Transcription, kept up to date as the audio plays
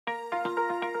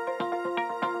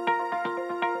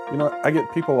You know, I get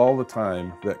people all the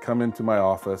time that come into my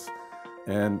office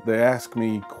and they ask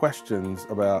me questions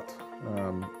about,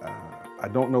 I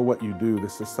don't know what you do.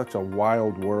 This is such a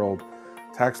wild world.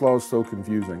 Tax law is so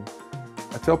confusing.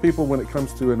 I tell people when it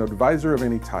comes to an advisor of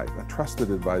any type, a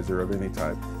trusted advisor of any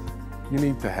type, you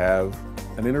need to have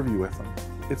an interview with them.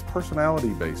 It's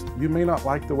personality based. You may not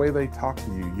like the way they talk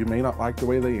to you. You may not like the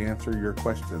way they answer your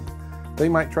questions. They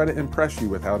might try to impress you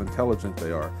with how intelligent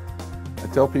they are. I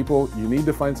tell people you need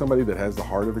to find somebody that has the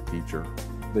heart of a teacher.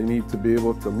 They need to be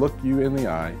able to look you in the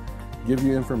eye, give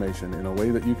you information in a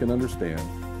way that you can understand,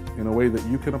 in a way that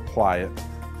you can apply it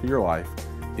to your life,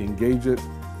 engage it,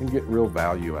 and get real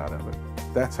value out of it.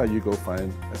 That's how you go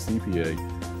find a CPA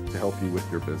to help you with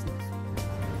your business.